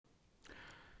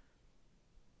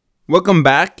Welcome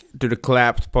back to the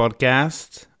Clapped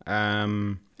podcast.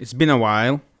 It's been a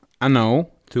while. I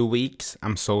know, 2 weeks.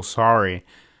 I'm so sorry.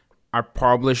 I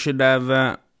probably should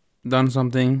have done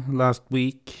something last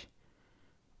week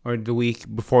or the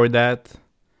week before that,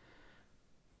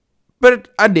 but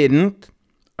I didn't.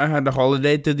 I had a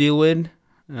holiday to deal with.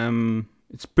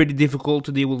 It's pretty difficult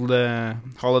to deal with the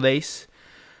holidays,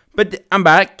 but I'm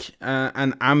back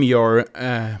and I'm your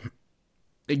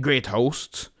great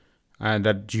host.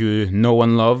 That you know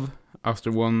and love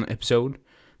after one episode.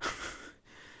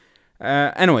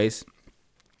 Anyways,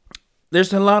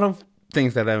 there's a lot of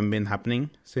things that have been happening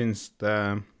since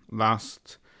the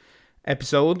last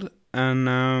episode,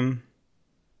 and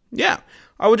yeah,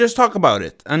 I will just talk about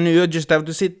it, and you just have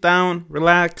to sit down,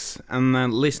 relax,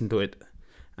 and listen to it,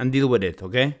 and deal with it.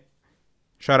 Okay?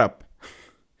 Shut up.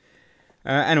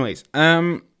 Anyways,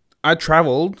 I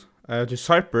traveled to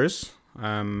Cyprus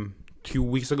 2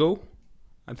 weeks ago.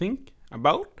 I think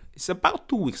it's about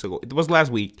 2 weeks ago. It was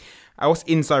last week. I was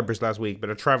in Cyprus last week, but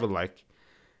I traveled I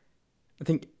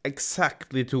think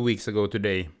exactly 2 weeks ago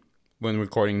today when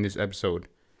recording this episode.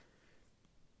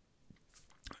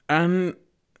 And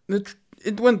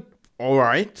it went all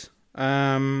right.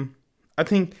 I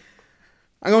think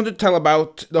I'm going to tell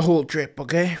about the whole trip,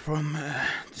 okay, from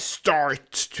the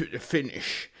start to the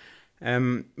finish.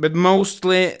 But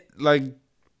mostly the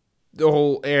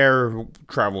whole air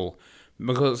travel.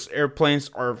 Because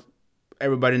airplanes are,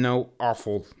 everybody know,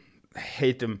 awful. I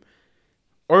hate them.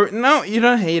 Or no, you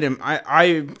don't hate him.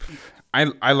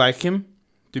 I like him,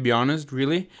 to be honest.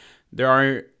 Really,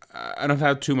 I don't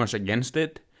have too much against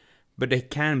it, but they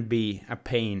can be a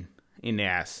pain in the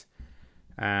ass.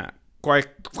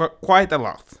 Quite a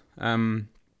lot.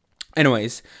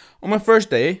 Anyways, on my first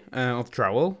day of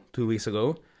travel 2 weeks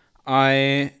ago,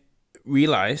 I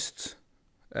realized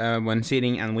when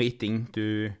sitting and waiting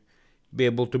to be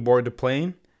able to board the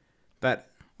plane that,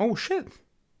 oh shit,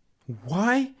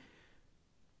 why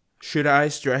should I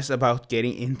stress about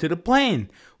getting into the plane?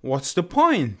 What's the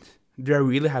point? Do I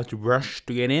really have to rush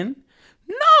to get in?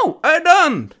 No, I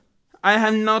don't. I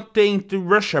have nothing to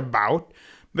rush about,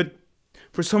 but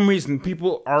for some reason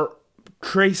people are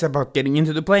crazy about getting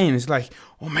into the plane. It's like,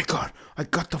 oh my god, I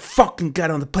got to fucking get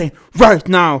on the plane right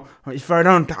now. If I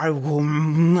don't, I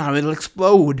will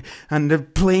explode, and the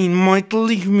plane might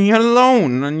leave me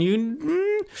alone. And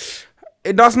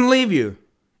it doesn't leave you.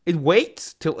 It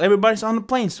waits till everybody's on the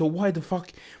plane. So why the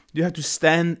fuck do you have to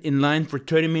stand in line for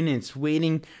 30 minutes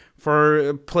waiting for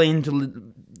a plane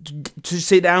to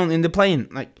sit down in the plane?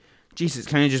 Like, Jesus,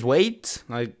 can you just wait?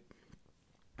 Like,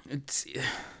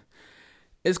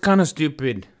 it's kind of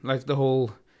stupid, like the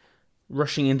whole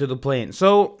rushing into the plane.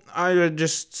 So I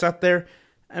just sat there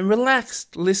and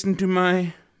relaxed, listened to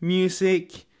my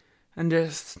music, and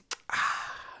just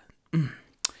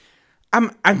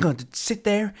I'm going to sit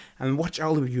there and watch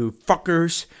all of you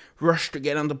fuckers rush to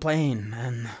get on the plane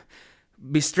and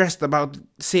be stressed about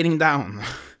sitting down.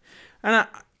 and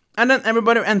then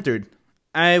everybody entered.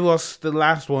 I was the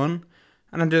last one,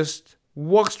 and I just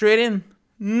walked straight in.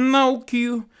 No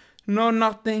queue. No,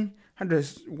 nothing. I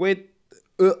just wait.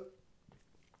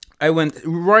 I went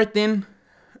right in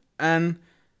and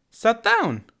sat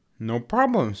down. No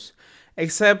problems.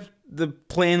 Except the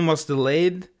plane was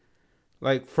delayed.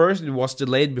 Like, first it was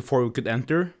delayed before we could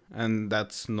enter. And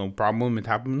that's no problem. It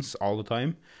happens all the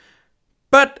time.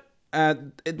 But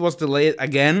it was delayed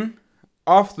again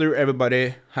after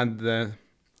everybody had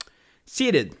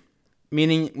seated.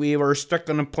 Meaning we were stuck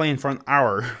on a plane for an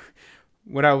hour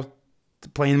without the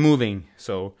plane moving.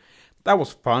 So that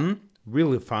was fun,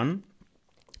 really fun.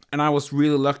 And I was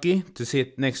really lucky to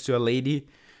sit next to a lady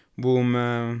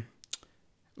who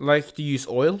liked to use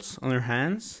oils on her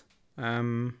hands.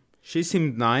 She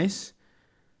seemed nice,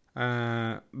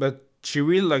 but she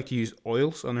really liked to use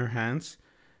oils on her hands.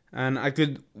 And I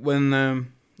could,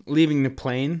 when leaving the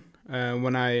plane,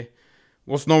 when I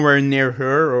was nowhere near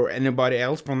her or anybody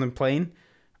else from the plane,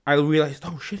 I realized,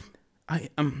 oh shit,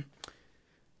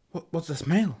 what's the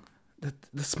smell?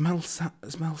 The smell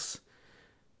smells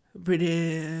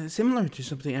pretty similar to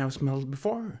something I've smelled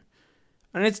before.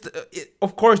 And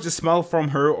of course, the smell from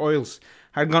her oils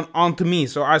had gone on to me,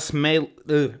 so I smelled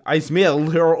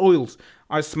her oils.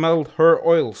 I smelled her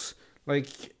oils.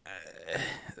 Like,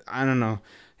 I don't know.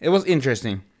 It was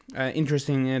interesting.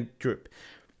 Interesting trip.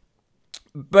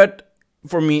 But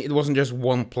for me, it wasn't just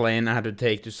one plane I had to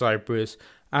take to Cyprus.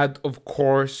 I had, of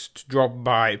course, to drop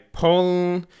by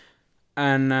Poland,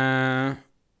 and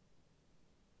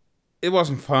it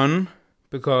wasn't fun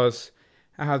because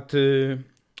I had to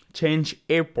change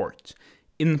airport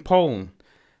in Poland,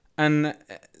 and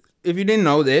if you didn't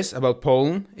know this about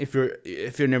Poland, if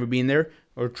you've never been there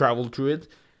or traveled through it,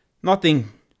 nothing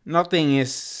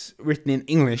is written in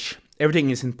English. Everything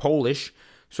is in Polish.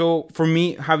 So for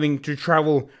me, having to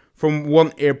travel from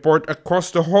one airport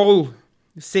across the whole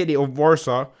city of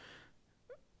Warsaw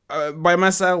by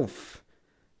myself,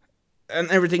 and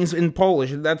everything's in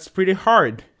Polish, that's pretty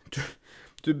hard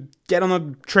to get on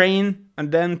a train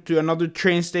and then to another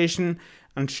train station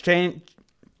and change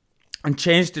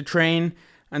the train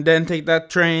and then take that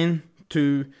train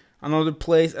to another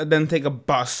place and then take a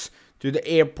bus to the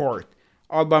airport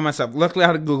all by myself. Luckily I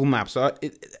had a Google Map, so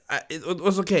it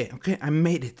was okay. Okay, I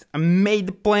made it. I made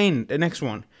the plane, the next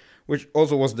one, which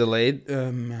also was delayed.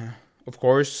 Of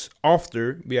course,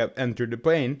 after we have entered the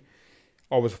plane,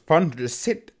 always fun to just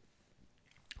sit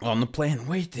on the plane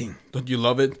waiting. Don't you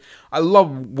love it? I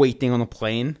love waiting on a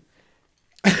plane.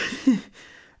 But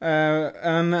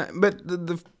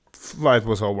the flight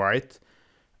was alright.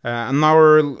 An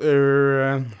hour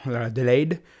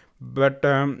delayed, but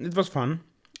it was fun.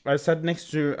 I sat next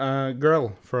to a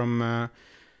girl from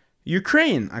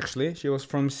Ukraine. Actually, she was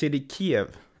from city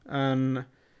Kiev, and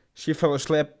she fell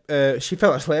asleep. She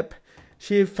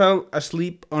fell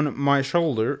asleep on my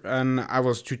shoulder, and I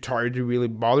was too tired to really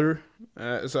bother.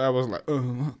 So I was like, "Oh,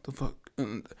 what the fuck?"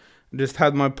 And just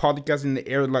had my podcast in the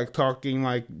air, like talking,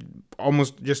 like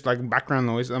almost just like background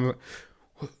noise. I'm like,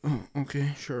 "Oh,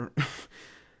 okay, sure."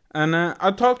 And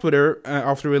I talked with her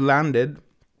after we landed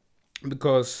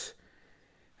because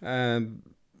kind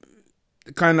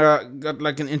of got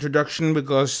like an introduction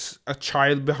because a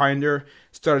child behind her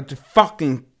started to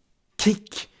fucking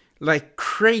kick like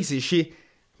crazy. She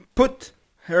put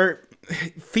her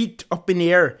feet up in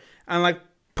the air and like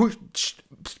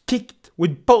kicked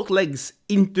with both legs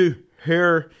into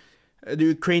her, the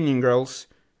Ukrainian girl's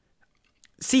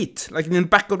seat, like in the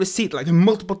back of the seat, like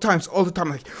multiple times, all the time,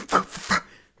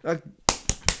 like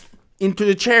into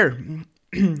the chair.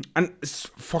 And it's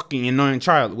fucking annoying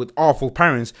child with awful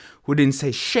parents who didn't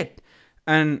say shit.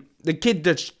 And the kid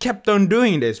just kept on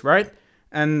doing this, right?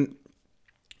 And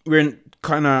we're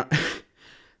kind of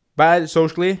bad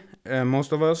socially,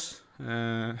 most of us.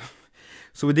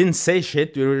 So we didn't say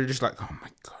shit. We were just like, oh my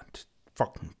god,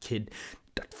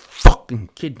 that fucking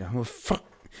kid, oh fuck.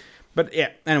 But yeah,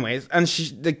 anyways, and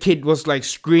the kid was like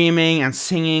screaming and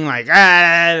singing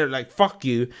like fuck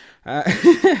you.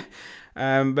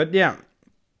 But yeah,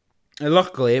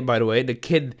 luckily, by the way, the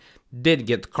kid did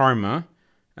get karma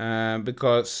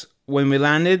because when we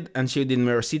landed and she didn't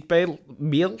wear a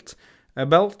seatbelt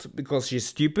belt because she's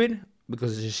stupid,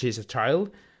 because she's a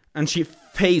child, and she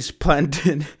face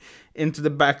planted into the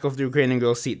back of the Ukrainian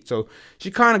girl's seat. So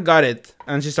she kind of got it,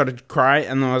 and she started to cry,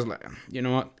 and I was like, you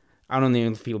know what? I don't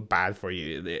even feel bad for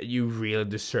you. You really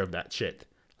deserve that shit.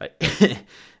 Like,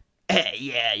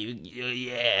 yeah,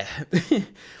 yeah.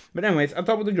 But anyways, I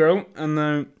talked with the girl, and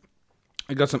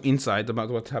I got some insight about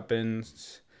what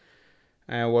happens,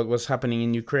 what was happening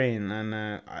in Ukraine,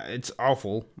 and it's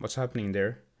awful what's happening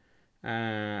there.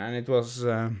 And it was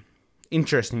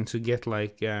interesting to get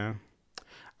like a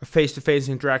face-to-face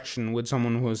interaction with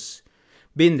someone who's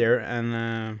been there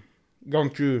and gone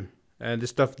through the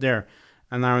stuff there,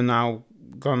 and are now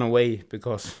gone away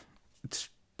because it's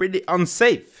pretty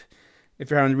unsafe, if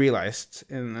you haven't realized,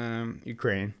 in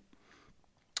Ukraine.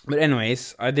 But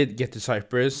anyways, I did get to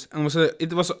Cyprus, and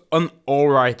it was an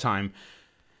alright time.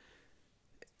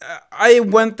 I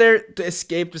went there to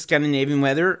escape the Scandinavian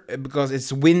weather because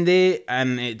it's windy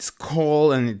and it's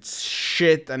cold and it's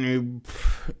shit and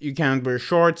you can't wear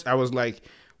shorts. I was like,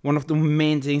 one of the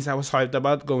main things I was hyped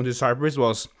about going to Cyprus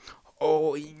was,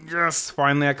 oh yes,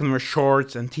 finally I can wear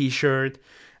shorts and t-shirt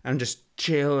and just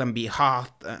chill and be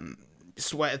hot and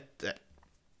sweat.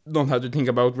 Don't have to think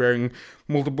about wearing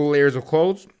multiple layers of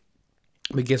clothes.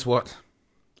 But guess what?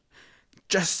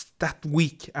 Just that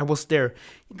week I was there,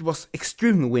 it was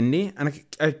extremely windy, and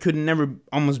I could never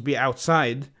almost be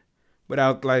outside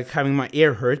without like having my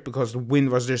ear hurt because the wind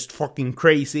was just fucking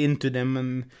crazy into them,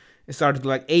 and it started to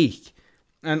like ache.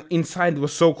 And inside it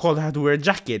was so cold I had to wear a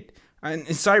jacket. And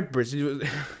in Cyprus, it was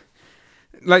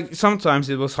like sometimes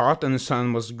it was hot and the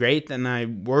sun was great, and I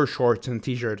wore shorts and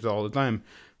t-shirts all the time.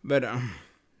 But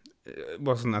it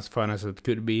wasn't as fun as it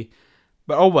could be.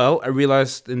 But oh well, I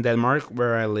realized in Denmark,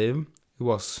 where I live, it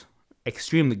was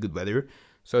extremely good weather,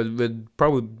 so it would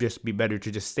probably just be better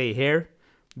to just stay here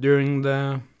during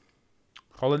the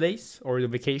holidays or the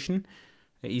vacation,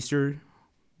 the Easter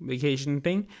vacation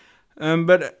thing.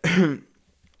 But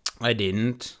I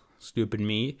didn't. Stupid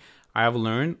me. I have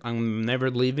learned I'm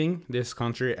never leaving this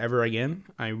country ever again.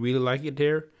 I really like it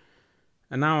here.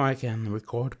 And now I can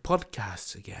record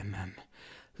podcasts again and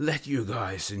let you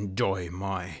guys enjoy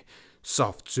my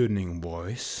soft soothing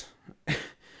voice.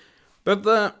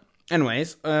 But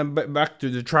anyways, back to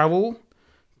the travel.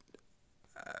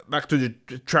 Back to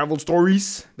the travel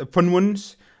stories, the fun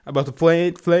ones about the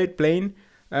plane.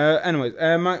 Anyways,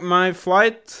 my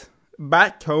flight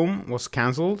back home was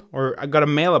cancelled, or I got a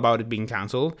mail about it being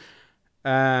cancelled.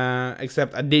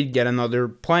 Except I did get another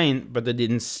plane, but they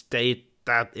didn't state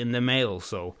that in the mail,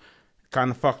 so it kind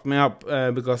of fucked me up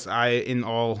because I, in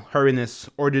all hurriness,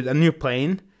 ordered a new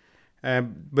plane.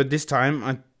 But this time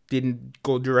I didn't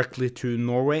go directly to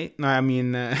Norway. No, I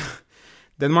mean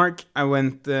Denmark. I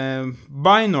went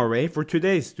by Norway for 2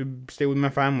 days to stay with my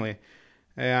family,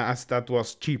 as that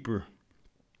was cheaper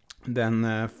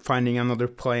than finding another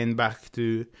plane back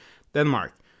to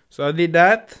Denmark. So I did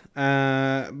that,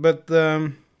 but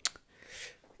the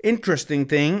interesting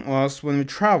thing was when we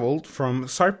traveled from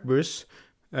Cyprus,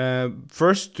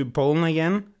 first to Poland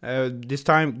again, this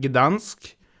time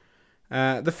Gdansk.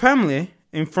 The family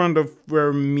in front of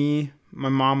where me, my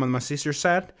mom, and my sister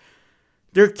sat,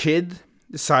 their kid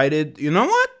decided, you know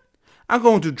what? I'm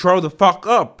going to throw the fuck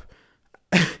up.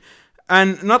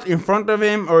 And not in front of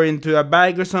him or into a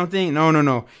bag or something.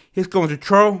 No. He's going to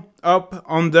throw up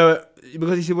on the...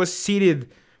 Because he was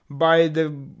seated by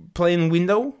the plane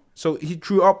window. So he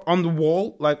threw up on the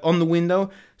wall, like on the window.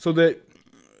 So the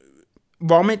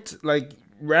vomit, like,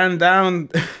 ran down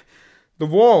the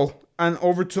wall and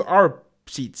over to our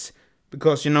seats.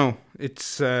 Because, you know,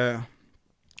 it's no,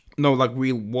 like,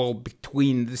 real wall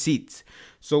between the seats.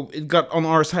 So it got on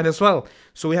our side as well.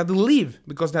 So we had to leave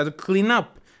because they had to clean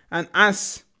up. And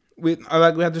as we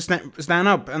had to stand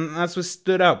up, and as we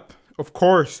stood up, of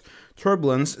course,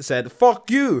 Turbulence said, "Fuck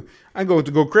you! I'm going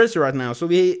to go crazy right now." So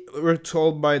we were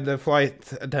told by the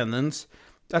flight attendants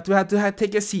that we had to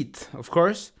take a seat, of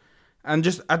course, and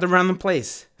just at a random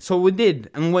place. So we did,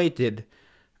 and waited.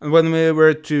 And when we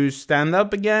were to stand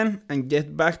up again and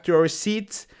get back to our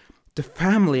seats, the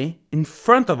family in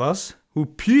front of us, who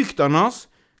puked on us,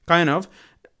 kind of,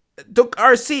 took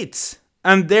our seats.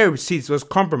 And their seats was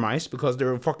compromised because there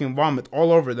were fucking vomit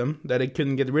all over them that they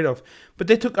couldn't get rid of. But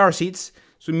they took our seats,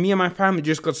 so me and my family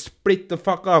just got split the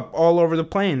fuck up all over the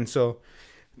plane. So,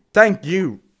 thank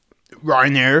you,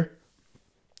 Ryanair,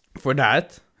 for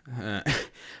that.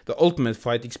 The ultimate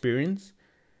flight experience.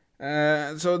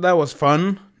 So that was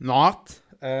fun. But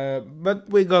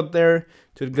we got there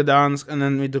to Gdansk, and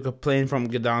then we took a plane from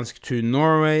Gdansk to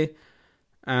Norway.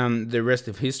 And the rest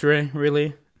of history,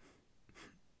 really.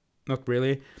 Not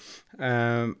really.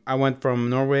 I went from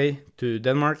Norway to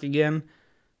Denmark again.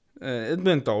 It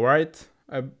went alright.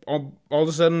 I all of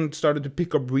a sudden started to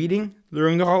pick up reading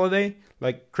during the holiday,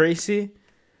 like crazy.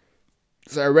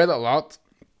 So I read a lot.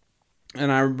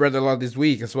 And I read a lot this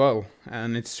week as well.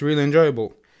 And it's really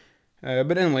enjoyable.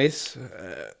 But anyways,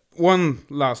 one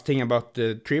last thing about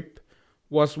the trip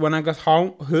was when I got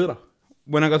home.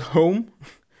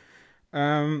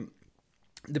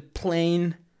 The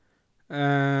plane...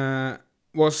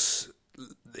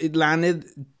 it landed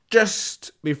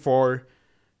just before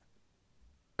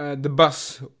the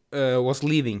bus was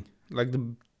leaving, like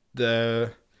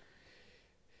the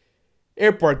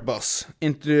airport bus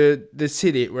into the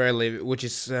city where I live, which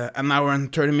is an hour and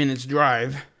 30 minutes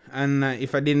drive. And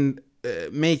if I didn't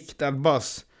make that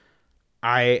bus,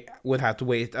 I would have to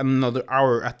wait another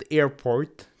hour at the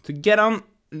airport to get on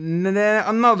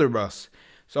another bus.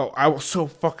 So I was so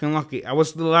fucking lucky. I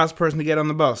was the last person to get on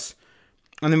the bus.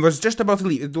 And it was just about to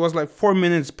leave. It was like 4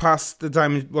 minutes past the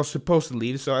time it was supposed to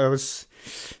leave. So I was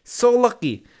so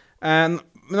lucky. And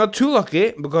not too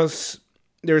lucky because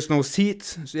there's no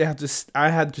seats. So I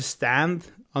had to stand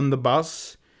on the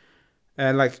bus.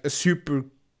 Like a super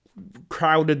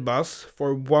crowded bus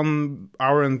for 1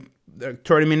 hour and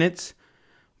 30 minutes.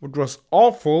 Which was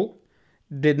awful.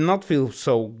 Did not feel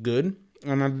so good.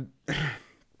 And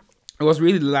it was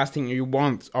really the last thing you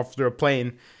want after a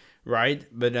plane ride,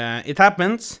 but it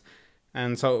happens,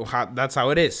 and so that's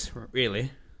how it is, really.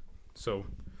 So,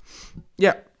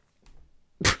 yeah,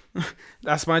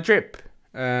 that's my trip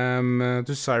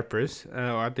to Cyprus,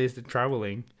 or at least the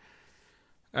traveling.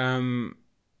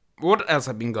 What else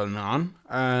have been going on?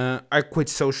 I quit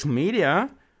social media.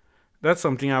 That's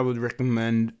something I would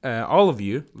recommend all of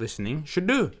you listening should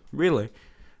do, really.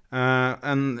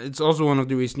 And it's also one of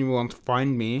the reasons you won't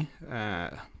find me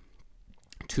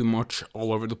too much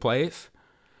all over the place,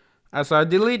 as I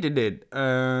deleted it,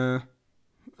 and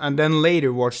then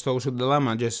later watched Social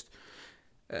Dilemma, just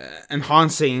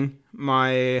enhancing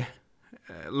my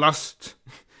lust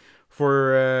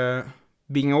for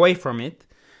being away from it,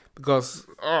 because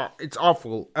it's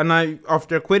awful. And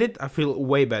after I quit it, I feel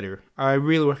way better. I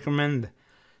really recommend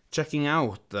checking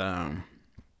out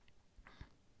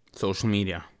social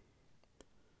media.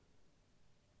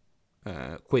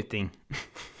 Quitting.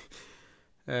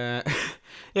 Yeah,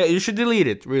 you should delete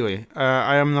it, really.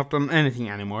 I am not on anything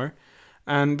anymore.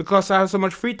 And because I have so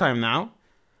much free time now,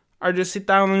 I just sit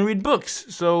down and read books.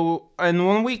 So in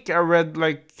 1 week I read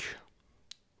like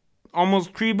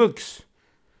almost 3 books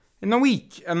in a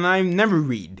week, and I never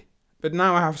read. But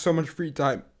now I have so much free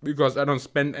time because I don't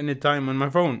spend any time on my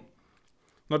phone.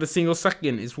 Not a single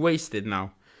second is wasted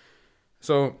now.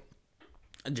 So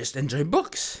I just enjoy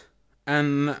books.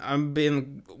 And I've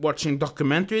been watching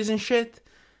documentaries and shit,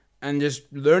 and just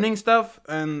learning stuff,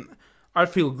 and I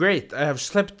feel great. I have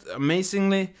slept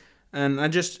amazingly, and I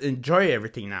just enjoy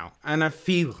everything now. And I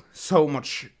feel so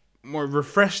much more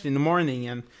refreshed in the morning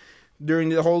and during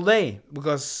the whole day,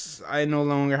 because I no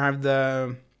longer have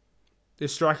the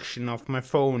distraction of my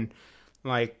phone,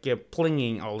 like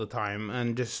plinging all the time,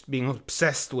 and just being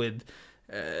obsessed with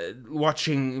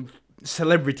watching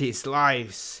celebrities'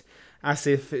 lives as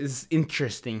if it's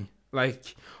interesting.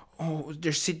 Like, oh,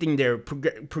 they're sitting there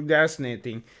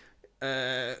procrastinating,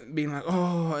 being like,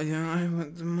 oh, yeah, I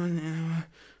want the money,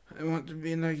 I want to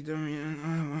be like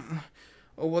them,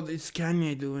 oh, what is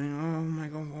Kanye doing? Oh my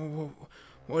god,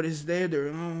 what is they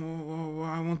doing? Oh,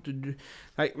 I want to do,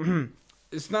 like,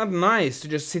 it's not nice to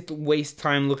just waste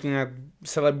time looking at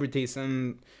celebrities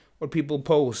and what people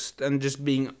post and just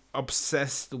being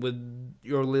obsessed with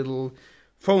your little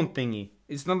phone thingy.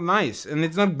 It's not nice, and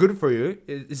it's not good for you.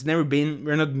 It's never been.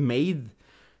 We're not made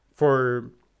for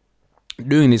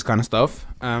doing this kind of stuff.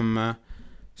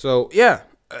 So yeah,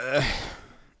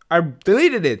 I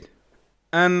deleted it,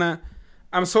 and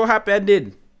I'm so happy I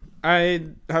did.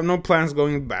 I have no plans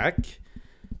going back,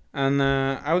 and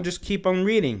I'll just keep on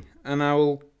reading, and I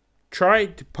will try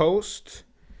to post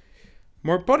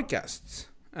more podcasts.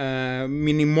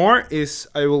 Meaning more is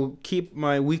I will keep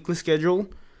my weekly schedule.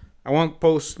 I won't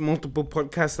post multiple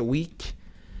podcasts a week,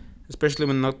 especially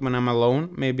when I'm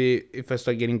alone. Maybe if I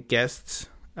start getting guests,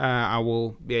 I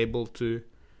will be able to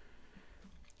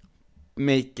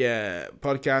make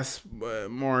podcasts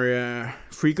more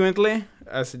frequently,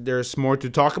 as there's more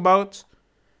to talk about.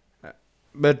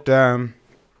 But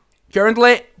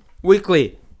currently,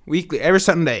 weekly, every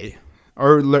Sunday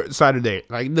or Saturday,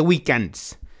 like the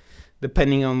weekends,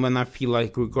 depending on when I feel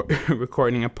like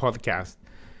recording a podcast.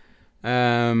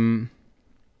 But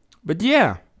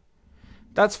yeah,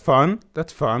 that's fun.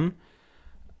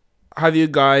 Have you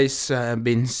guys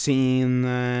been seeing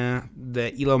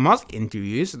the Elon Musk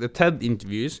interviews, the TED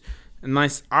interviews? A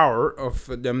nice hour of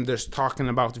them just talking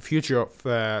about the future of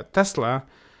Tesla,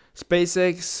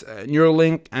 SpaceX,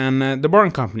 Neuralink, and the Boring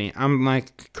Company. I'm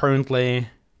like currently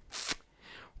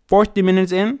 40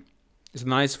 minutes in. It's a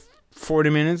nice 40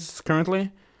 minutes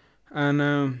currently.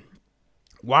 And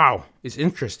wow, it's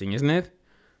interesting, isn't it?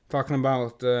 Talking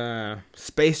about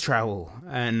space travel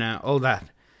and all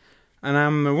that. And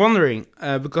I'm wondering,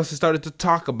 because he started to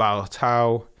talk about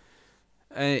how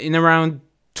in around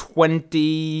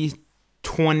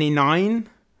 2029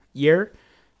 year,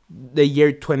 the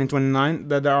year 2029,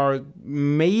 that there are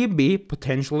maybe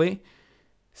potentially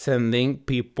sending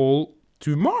people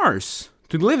to Mars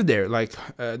to live there. Like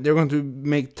they're going to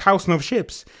make thousands of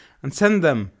ships and send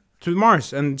them to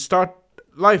Mars and start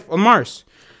life on Mars.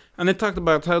 And they talked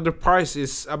about how the price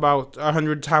is about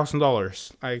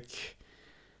 $100,000. Like,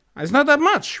 it's not that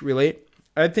much, really.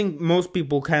 I think most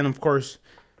people can, of course,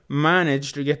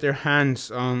 manage to get their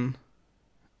hands on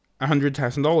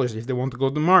 $100,000 if they want to go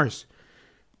to Mars.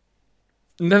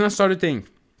 And then I started thinking,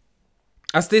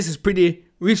 as this is pretty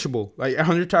reachable, like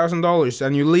 $100,000,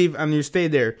 and you leave and you stay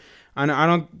there, and I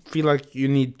don't feel like you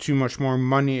need too much more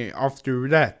money after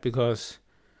that, because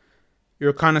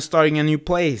you're kind of starting a new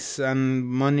place, and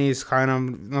money is kind of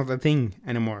not a thing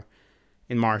anymore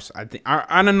in Mars. I think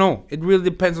I don't know. It really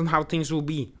depends on how things will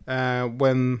be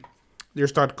when they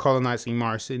start colonizing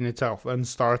Mars in itself and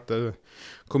start the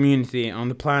community on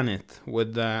the planet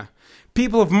with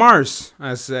people of Mars,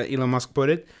 as Elon Musk put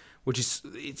it, which is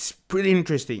it's pretty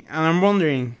interesting. And I'm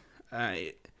wondering,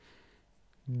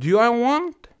 do I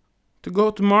want to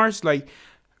go to Mars? Like,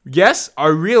 yes, I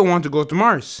really want to go to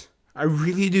Mars. I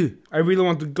really do. I really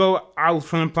want to go out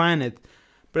from the planet.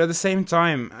 But at the same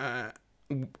time,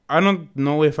 I don't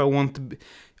know if I want to be...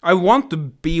 I want to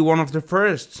be one of the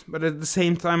first. But at the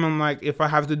same time, I'm like, if I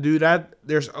have to do that,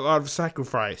 there's a lot of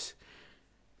sacrifice.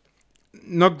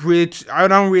 Not really... I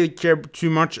don't really care too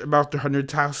much about the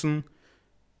 100,000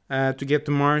 to get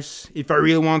to Mars. If I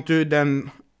really want to,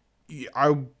 then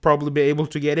I'll probably be able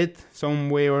to get it some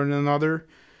way or another.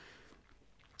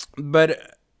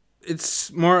 But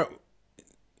it's more...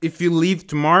 If you leave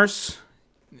to Mars,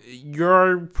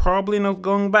 you're probably not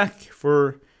going back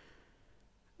for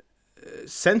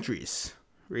centuries,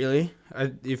 really.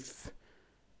 If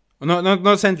no,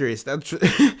 not centuries. That's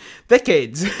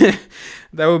decades.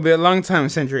 That would be a long time,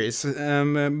 centuries.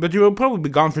 But you will probably be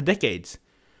gone for decades.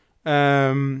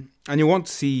 And you won't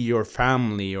see your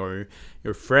family or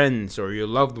your friends or your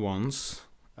loved ones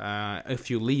if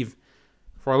you leave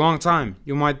for a long time.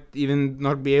 You might even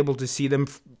not be able to see them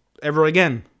ever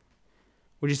again,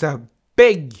 which is a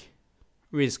big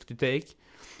risk to take,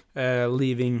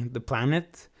 leaving the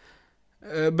planet.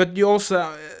 But you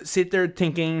also sit there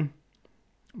thinking,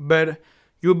 but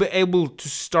you'll be able to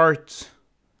start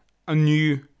a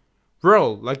new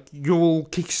world. Like, you will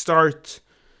kickstart.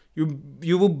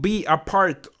 You will be a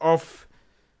part of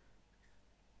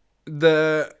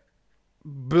the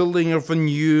building of a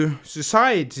new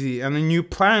society and a new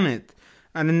planet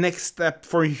and the next step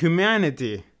for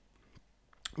humanity,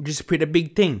 which is a pretty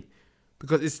big thing,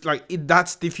 because it's like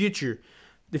that's the future.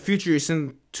 The future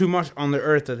isn't too much on the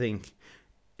Earth, I think.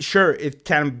 Sure, it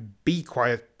can be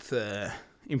quite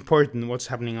important what's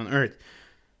happening on Earth,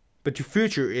 but the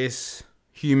future is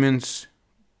humans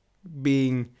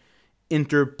being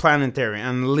interplanetary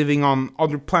and living on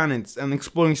other planets and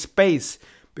exploring space,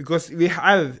 because we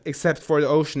have, except for the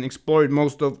ocean, explored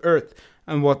most of Earth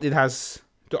and what it has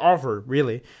to offer,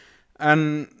 really,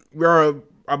 and we're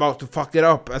about to fuck it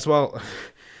up as well.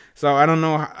 So I don't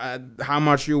know how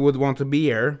much you would want to be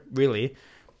here, really,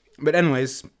 but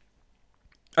anyways,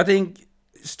 I think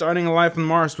starting a life on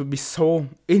Mars would be so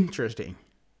interesting.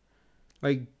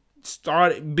 Like,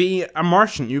 start being a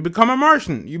Martian. You become a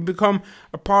Martian. You become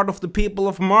a part of the people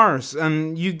of Mars,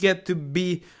 and you get to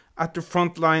be at the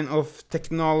front line of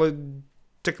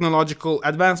technological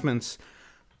advancements.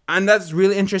 And that's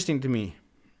really interesting to me.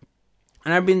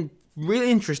 And I've been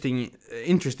really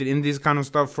interested in this kind of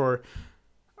stuff for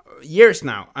years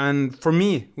now. And for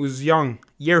me, who's young,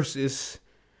 years is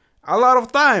a lot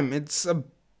of time. It's a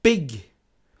big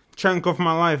chunk of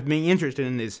my life being interested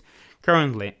in this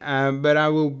currently, but I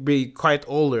will be quite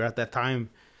older at that time,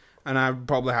 and I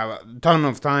probably have a ton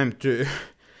of time to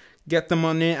get the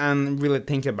money and really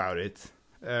think about it.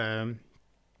 But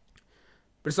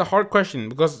it's a hard question,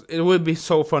 because it would be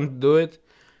so fun to do it,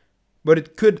 but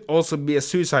it could also be a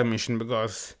suicide mission,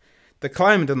 because the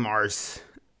climate on Mars,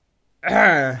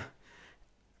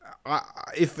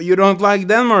 if you don't like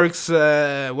Denmark's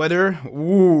weather,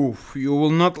 you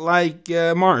will not like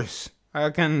Mars.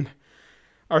 I can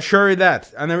assure you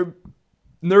that. I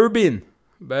never been,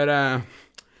 but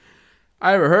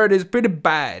I've heard it's pretty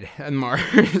bad at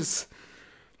Mars.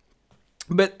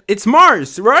 But it's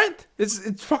Mars, right?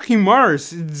 It's fucking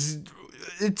Mars.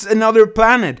 It's another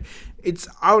planet. It's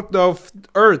out of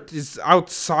Earth. It's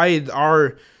outside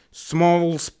our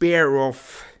small sphere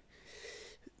of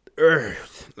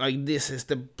Earth. Like, this is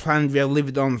the planet we have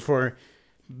lived on for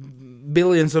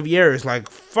billions of years. Like,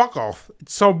 fuck off.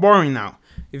 It's so boring now,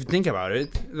 if you think about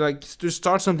it. Like, to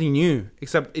start something new.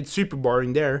 Except it's super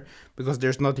boring there, because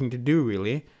there's nothing to do,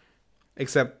 really,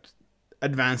 except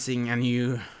advancing a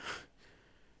new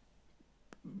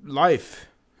life,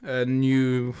 a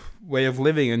new way of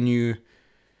living, a new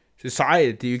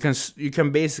society. You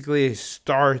can basically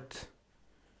start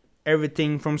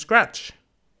everything from scratch.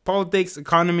 Politics,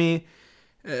 economy,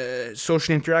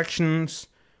 social interactions,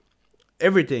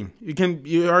 everything.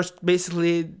 You are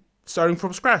basically starting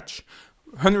from scratch.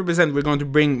 100% we're going to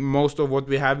bring most of what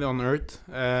we have on Earth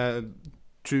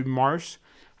to Mars,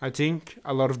 I think.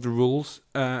 A lot of the rules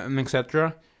and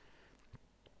etc.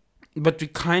 But we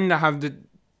kind of have the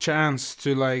chance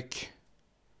to, like,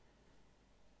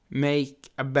 make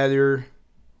a better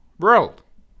world,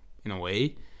 in a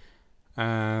way.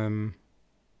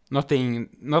 Not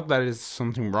that is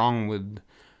something wrong with,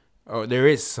 or there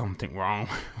is something wrong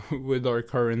with our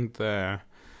current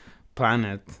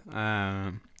planet.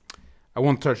 I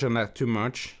won't touch on that too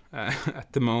much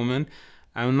at the moment.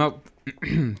 I'm not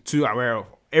too aware of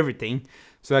everything,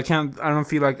 so I don't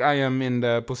feel like I am in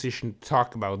the position to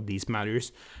talk about these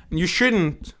matters. And you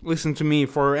shouldn't listen to me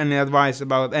for any advice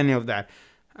about any of that.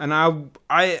 And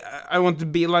I want to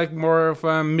be like more of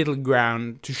a middle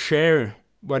ground to share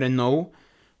what I know,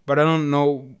 but I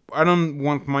don't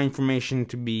want my information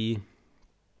to be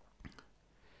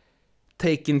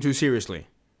taken too seriously,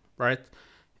 right?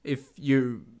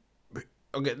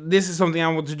 Okay, this is something I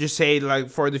want to just say, like,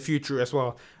 for the future as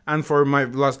well. And for my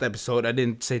last episode, I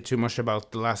didn't say too much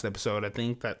about the last episode, I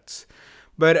think that's...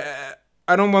 But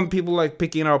I don't want people, like,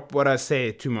 picking up what I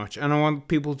say too much. I don't want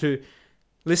people to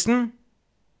listen,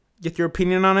 get your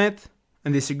opinion on it,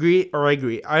 and disagree or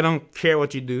agree. I don't care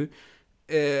what you do.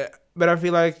 But I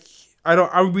feel like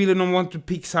I really don't want to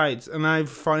pick sides, and I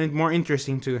find it more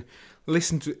interesting to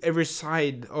listen to every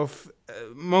side of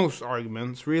most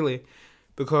arguments, really,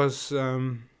 because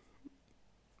I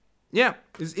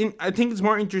think it's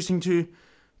more interesting to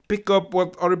pick up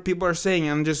what other people are saying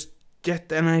and just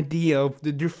get an idea of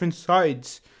the different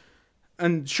sides.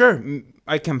 And sure,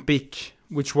 I can pick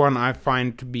which one I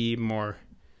find to be more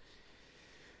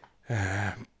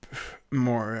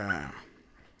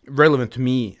relevant to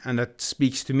me and that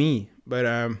speaks to me. But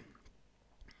I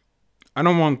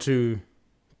don't want to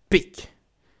pick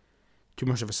too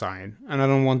much of a side, and I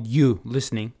don't want you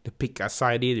listening to pick a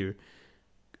side either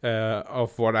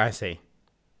of what I say.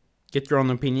 Get your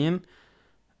own opinion,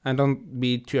 and don't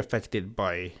be too affected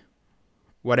by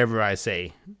whatever I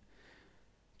say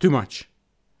too much.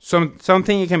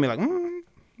 Something you can be like,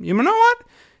 you know what?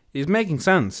 It's making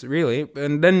sense, really,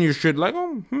 and then you should like,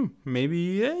 maybe,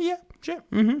 yeah, sure,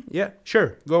 yeah,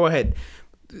 sure, go ahead,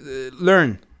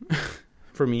 learn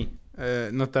from me.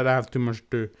 Not that I have too much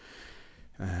to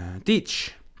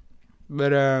teach,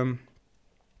 but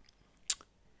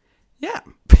yeah.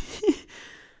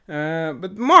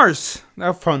 But Mars,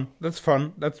 that's fun.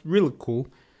 That's really cool.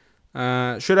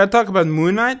 Should I talk about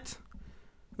Moon Knight?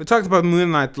 We talked about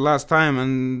Moon Knight last time,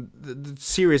 and the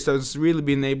series has really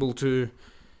been able to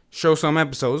show some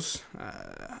episodes.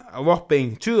 A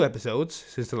whopping 2 episodes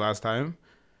since the last time.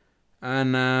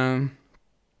 And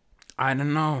I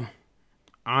don't know.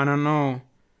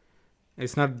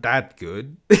 It's not that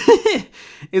good.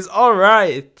 It's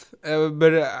alright.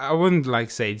 But I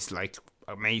wouldn't say it's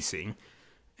amazing.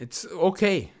 It's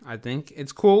okay, I think.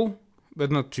 It's cool,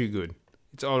 but not too good.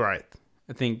 It's alright.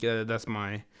 I think that's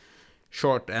my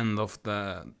short end of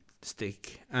the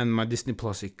stick. And my Disney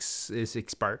Plus is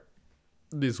expired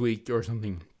this week or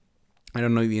something. I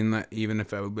don't know even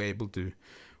if I will be able to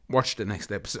watch the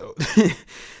next episode.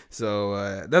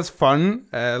 So that's fun.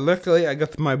 Luckily, I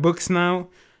got my books now.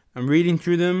 I'm reading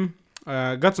through them.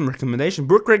 Got some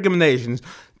book recommendations.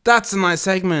 That's a nice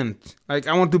segment.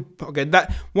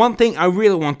 That one thing I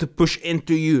really want to push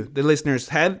into you, the listener's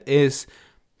head, is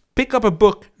pick up a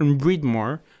book and read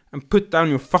more, and put down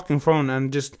your fucking phone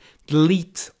and just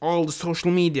delete all the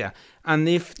social media. And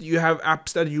if you have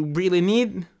apps that you really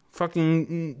need,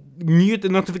 fucking mute the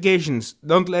notifications.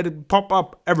 Don't let it pop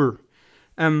up ever.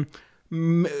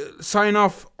 Sign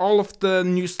off all of the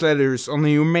newsletters on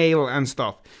your mail and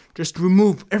stuff. Just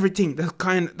remove everything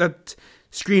that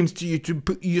screams to you to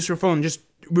use your phone. Just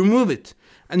remove it,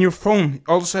 and your phone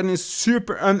all of a sudden is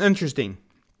super uninteresting.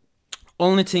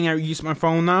 Only thing I use my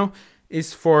phone now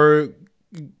is for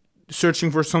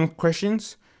searching for some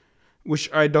questions,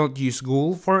 which I don't use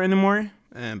Google for anymore,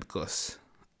 because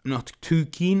I'm not too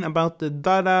keen about the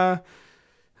data.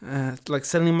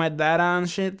 Selling my data and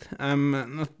shit. I'm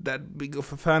not that big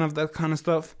of a fan of that kind of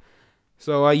stuff.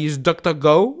 So I use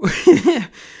DuckDuckGo,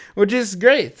 which is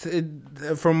great.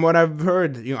 From what I've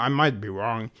heard, I might be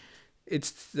wrong.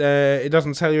 It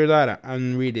doesn't sell your data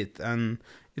and read it, and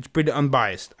it's pretty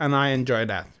unbiased, and I enjoy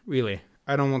that, really.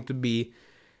 I don't want to be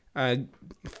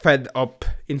fed up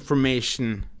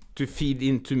information to feed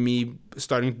into me,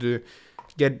 starting to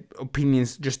get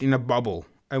opinions just in a bubble.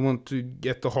 I want to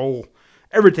get the whole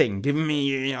everything. Give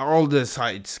me all the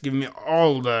sides. Give me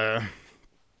all the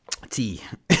tea.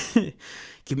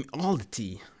 Give me all the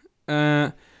tea.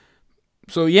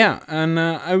 So yeah, and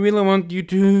I really want you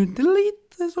to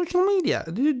delete the social media.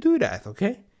 Do that,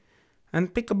 okay?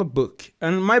 And pick up a book.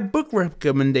 And my book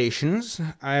recommendations,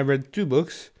 I read 2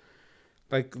 books,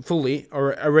 fully,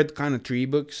 or I read kind of 3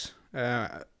 books.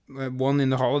 1 in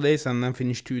the holidays, and then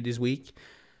finished 2 this week.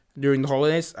 During the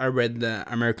holidays, I read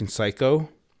American Psycho.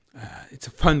 It's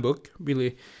a fun book,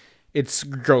 really. It's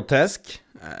grotesque.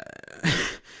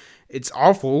 It's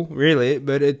awful, really,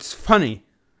 but it's funny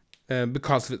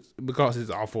because it's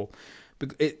awful.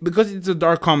 Because it's a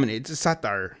dark comedy. It's a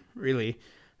satire, really.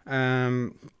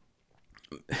 But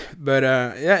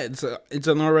yeah, it's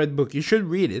an alright book. You should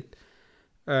read it.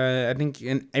 I think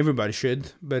everybody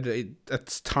should, but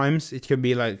at times it can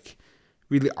be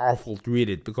really awful to read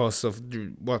it because of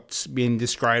what's being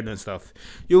described and stuff.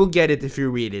 You will get it if you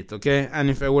read it, okay? And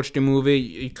if I watch the movie,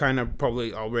 you kind of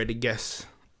probably already guess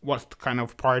what kind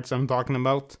of parts I'm talking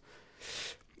about.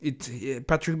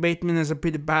 Patrick Bateman is a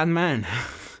pretty bad man.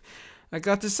 I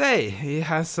got to say, he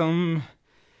has some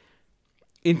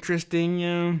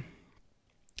interesting,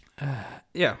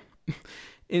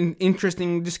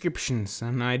 interesting descriptions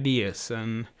and ideas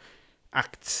and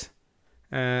acts.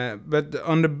 But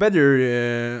on the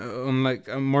better,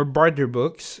 on more brighter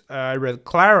books, I read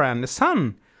Clara and the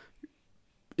Sun.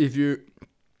 If you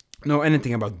know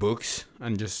anything about books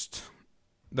and just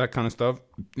that kind of stuff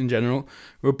in general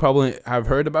will probably have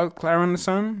heard about Clara and the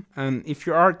Sun. And if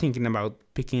you are thinking about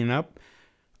picking it up,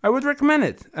 I would recommend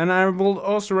it. And I will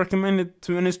also recommend it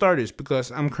to any starters,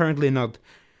 because I'm currently not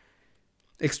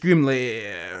extremely,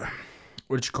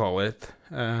 what you call it?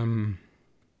 I'm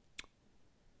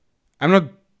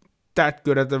not that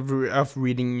good at of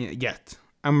reading yet.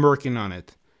 I'm working on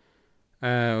it.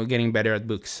 Getting better at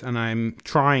books, and I'm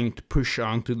trying to push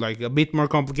on to like a bit more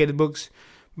complicated books.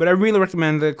 But I really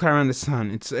recommend Clara and the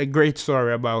Sun. It's a great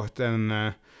story about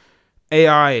an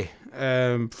AI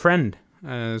friend,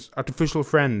 artificial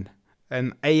friend,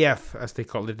 an AF as they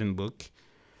call it in the book,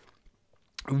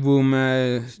 whom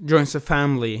joins a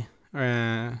family,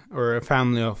 or a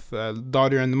family of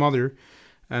daughter and the mother,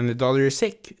 and the daughter is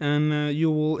sick, and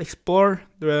you will explore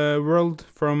the world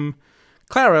from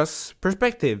Clara's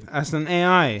perspective as an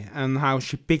AI, and how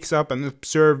she picks up and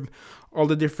observes all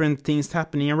the different things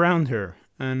happening around her.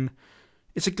 And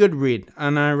it's a good read,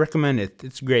 and I recommend it.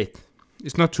 It's great.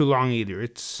 It's not too long either.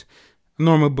 It's a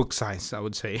normal book size, I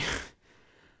would say.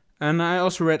 And I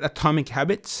also read Atomic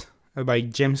Habits by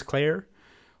James Clear,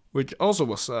 which also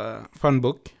was a fun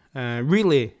book.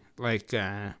 Really like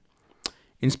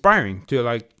inspiring to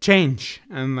like change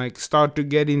and like start to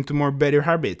get into more better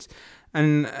habits.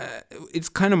 And it's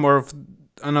kind of more of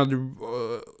another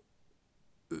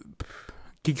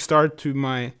kickstart to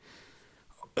my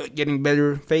getting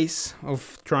better phase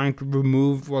of trying to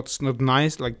remove what's not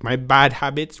nice, like my bad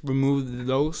habits, remove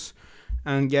those,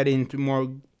 and get into more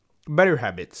better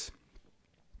habits.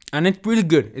 And it's really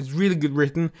good. It's really good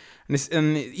written, and it's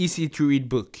an easy to read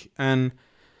book. And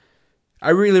I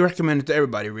really recommend it to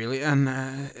everybody, really. And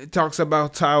it talks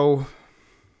about how,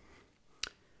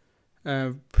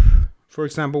 for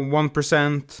example,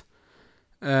 1%,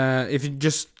 if you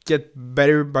just get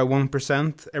better by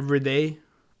 1% every day,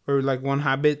 or like one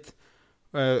habit,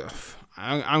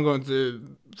 I'm going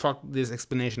to fuck this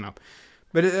explanation up.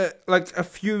 But like a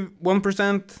few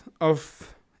 1%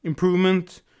 of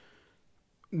improvement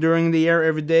during the year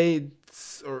every day,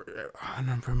 or I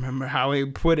don't remember how I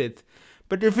put it.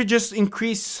 But if you just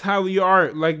increase how you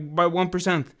are, like by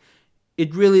 1%,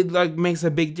 it really like makes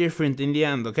a big difference in the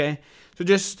end. Okay, so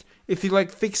just if you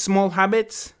like fix small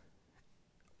habits,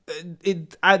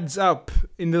 it adds up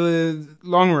in the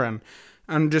long run,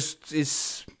 and just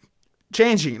is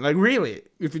changing. Like really,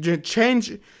 if you just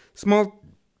change small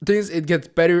things, it gets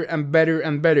better and better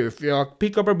and better. If you like,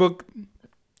 pick up a book,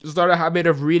 start a habit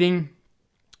of reading,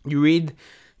 you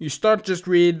start just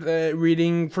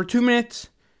reading for 2 minutes,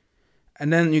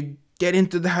 and then you get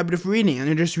into the habit of reading, and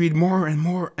you just read more and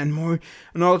more and more,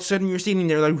 and all of a sudden you're sitting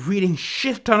there like reading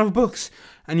shit ton of books,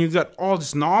 and you got all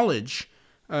this knowledge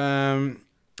of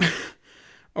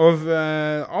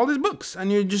all these books,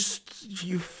 and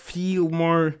you feel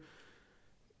more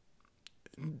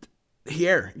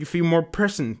here, you feel more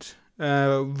present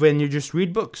when you just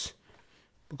read books,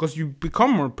 because you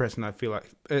become more present, I feel like,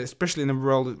 especially in a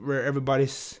world where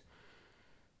everybody's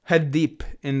head deep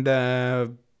in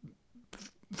the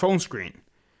phone screen,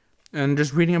 and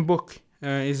just reading a book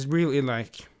is really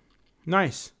like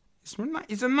nice.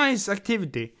 It's a nice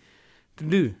activity to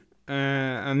do.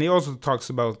 And he also talks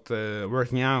about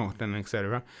working out and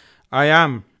etc. I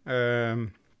am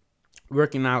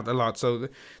working out a lot, so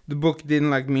the book didn't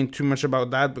like mean too much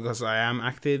about that, because I am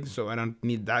active, so I don't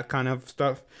need that kind of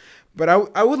stuff. But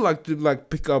I would like to like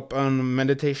pick up on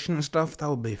meditation and stuff. That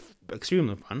would be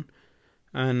extremely fun.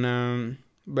 And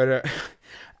but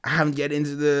I haven't get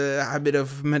into the habit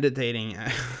of meditating,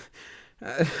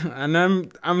 and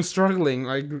I'm struggling.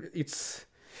 Like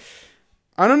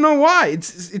I don't know why.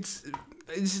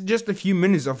 It's just a few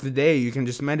minutes of the day you can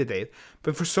just meditate,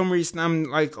 but for some reason I'm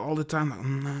like all the time.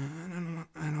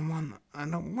 I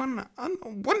don't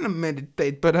wanna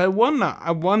meditate, but I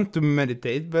want to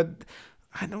meditate, but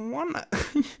I don't wanna.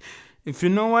 If you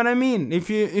know what I mean. If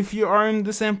you are in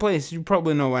the same place, you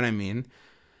probably know what I mean.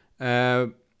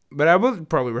 But I would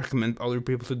probably recommend other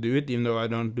people to do it, even though I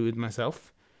don't do it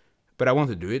myself. But I want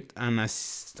to do it, and I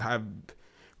have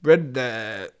read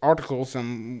the articles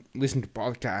and listened to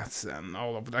podcasts and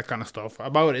all of that kind of stuff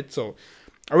about it, so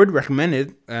I would recommend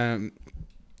it.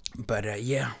 But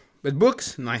yeah, but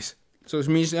books, nice.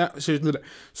 Social media,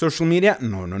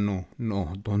 no,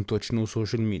 don't touch no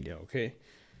social media, okay?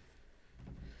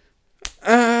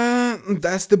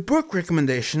 That's the book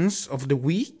recommendations of the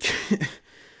week.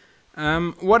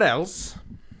 What else?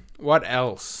 What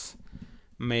else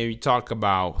may we talk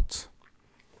about?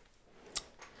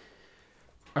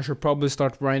 I should probably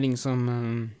start writing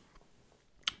some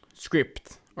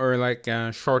script, or like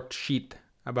a short sheet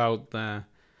about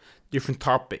different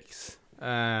topics,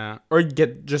 or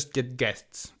get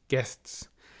guests.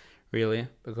 really,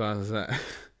 because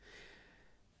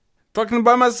talking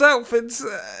by myself, it's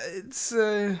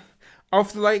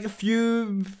after like a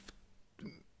few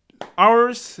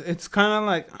hours, it's kind of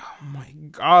like, oh my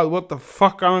god, what the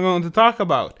fuck am I going to talk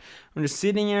about? I'm just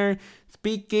sitting here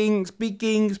speaking,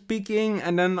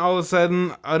 and then all of a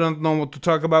sudden I don't know what to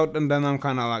talk about, and then I'm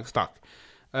kind of like stuck.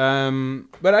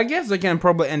 But I guess I can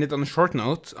probably end it on a short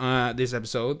note, this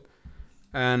episode,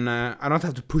 and I don't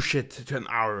have to push it to an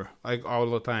hour like all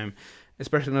the time,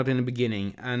 especially not in the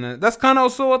beginning. And that's kind of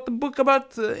also what the book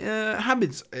about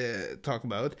habits talk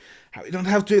about. How you don't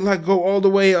have to like go all the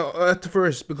way at the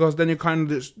first, because then you kind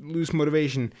of just lose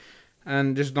motivation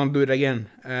and just don't do it again,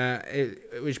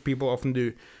 which people often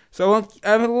do. So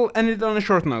I will end it on a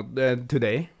short note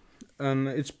today, and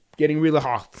it's getting really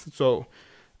hot, so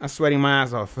I'm sweating my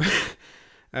ass off.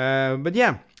 But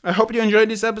yeah, I hope you enjoyed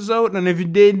this episode, and if you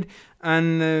did,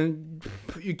 and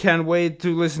you can't wait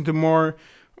to listen to more,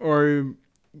 or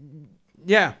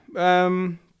yeah,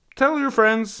 tell your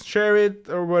friends, share it,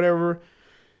 or whatever.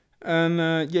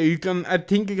 And yeah, you can. I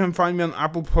think you can find me on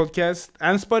Apple Podcast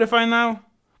and Spotify now.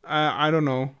 I don't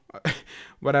know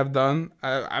what I've done.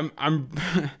 I'm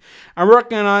I'm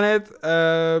working on it.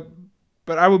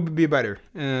 But I will be better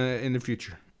in the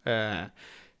future.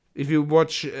 If you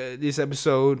watch this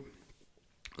episode,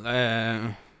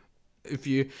 if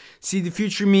you see the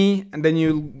future me, and then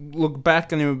you look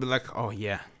back and you'll be like, oh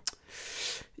yeah,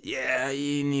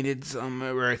 you needed some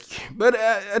work. But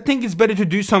I think it's better to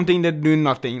do something than do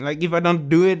nothing. Like, if I don't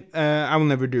do it, I will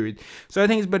never do it. So I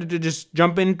think it's better to just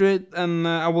jump into it, and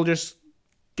I will just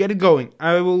get it going.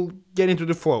 I will get into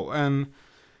the flow. And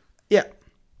yeah,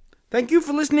 thank you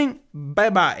for listening. Bye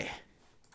bye.